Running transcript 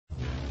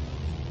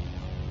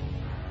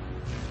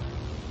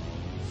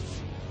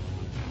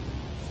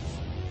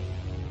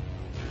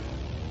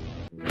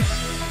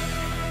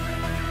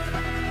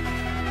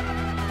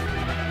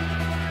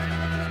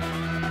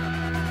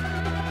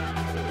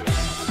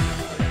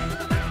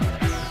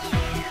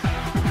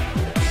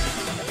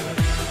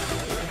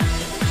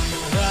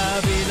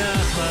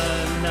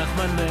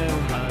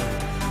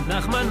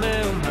נחמן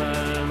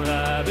מאומן,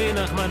 רבי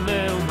נחמן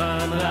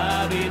מאומן,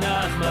 רבי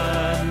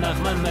נחמן,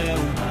 נחמן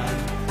מאומן,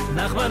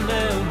 נחמן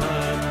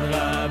מאומן,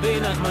 רבי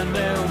נחמן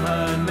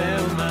מאומן,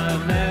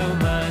 מאומן,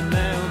 מאומן,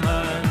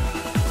 מאומן.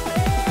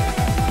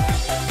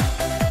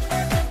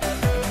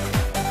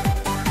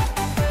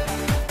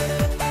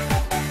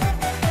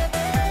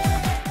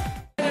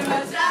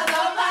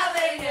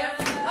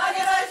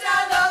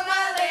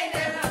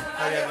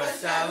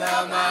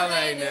 Shalom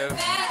Aleinu.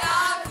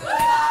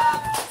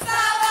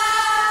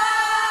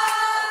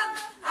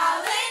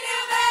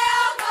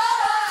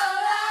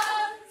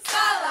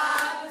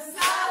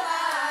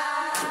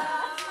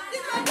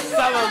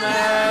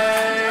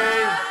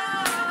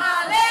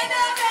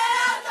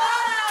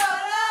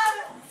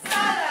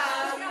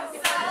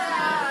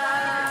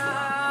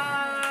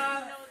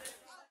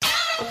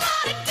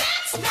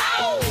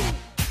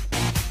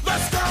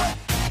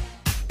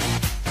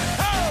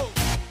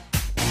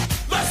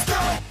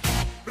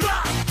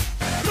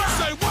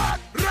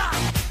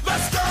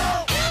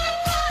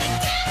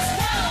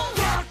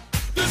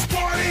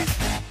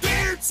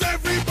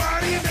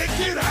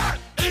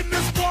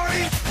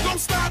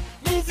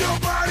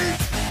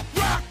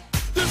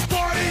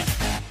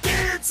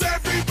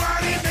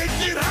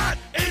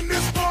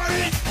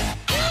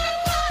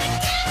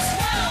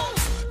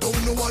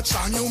 What's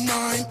on your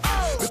mind?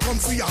 We come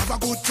for you, have a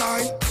good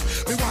time.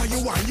 Me want you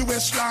on your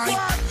waistline.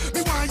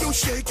 Me want you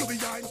shake your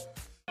behind.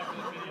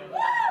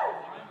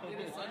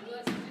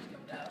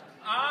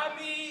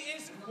 Ami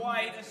is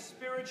quite a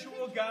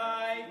spiritual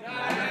guy.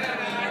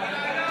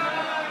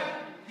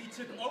 He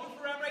took over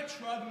for Rabbi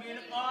Trugman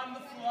on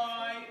the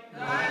fly.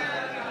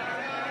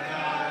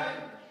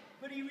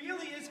 But he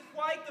really is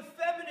quite the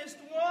feminist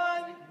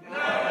one.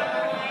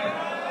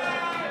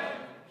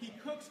 He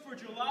cooks for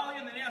Jalali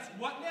and then asks,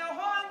 "What now,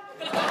 hon?"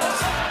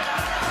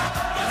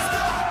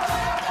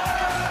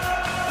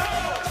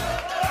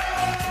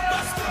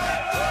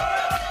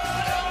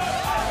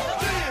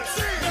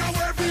 Now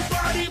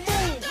everybody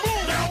move,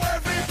 move. Now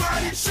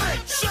everybody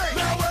shake, shake.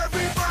 Now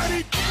everybody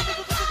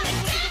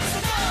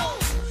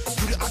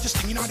do the hottest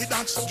thing in the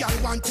dance. Girl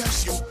want test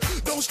you.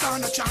 Don't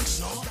stand a chance,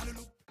 no.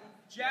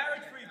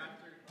 Jared Freeman.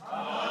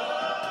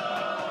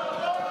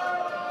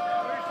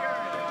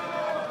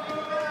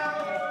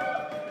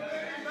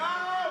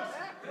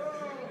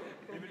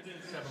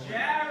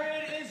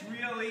 Jared is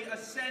really a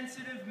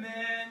sensitive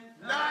man.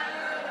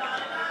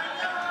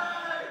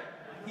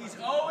 He's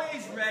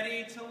always ready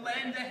to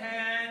lend a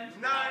hand.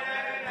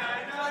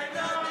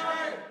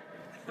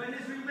 But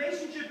his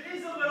relationship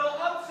is a little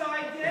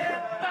upside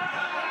down.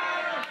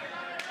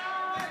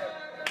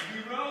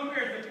 Jerome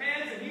wears the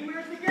pants and he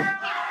wears the gown.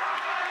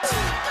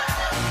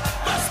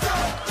 Let's go.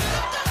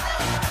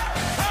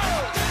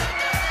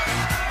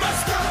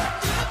 Let's go.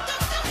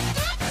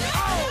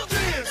 Oh,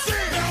 dance.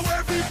 Now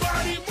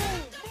everybody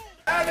move.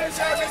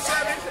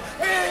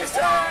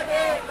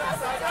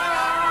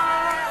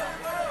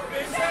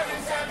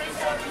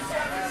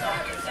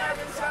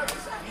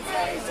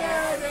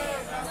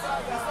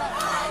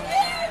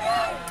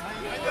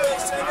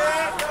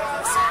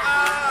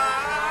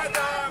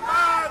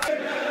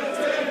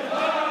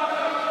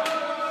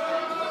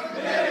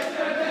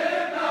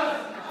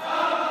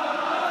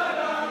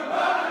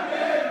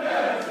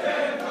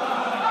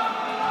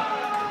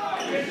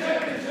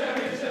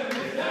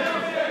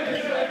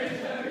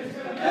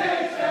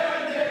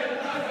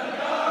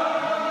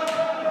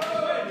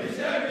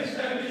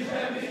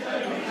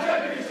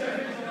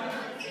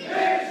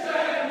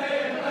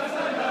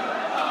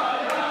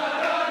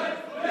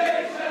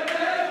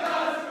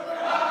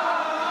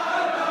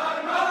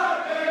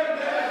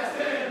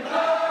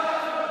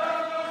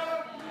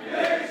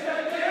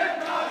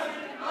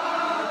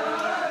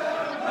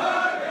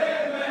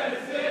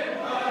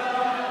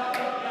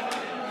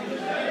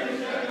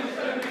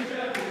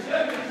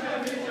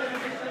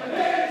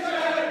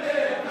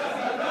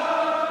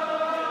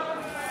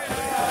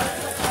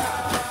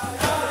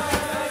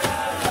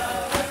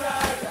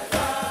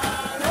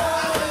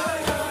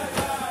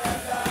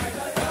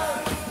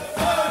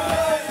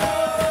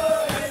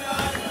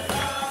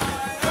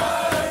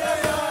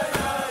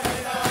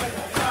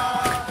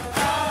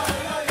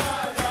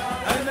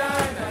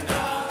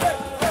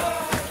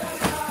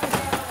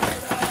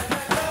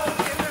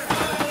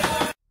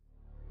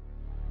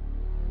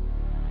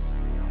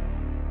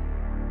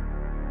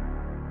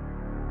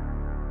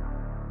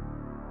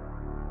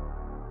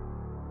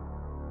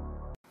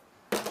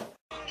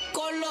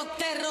 Con los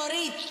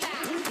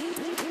terroristas.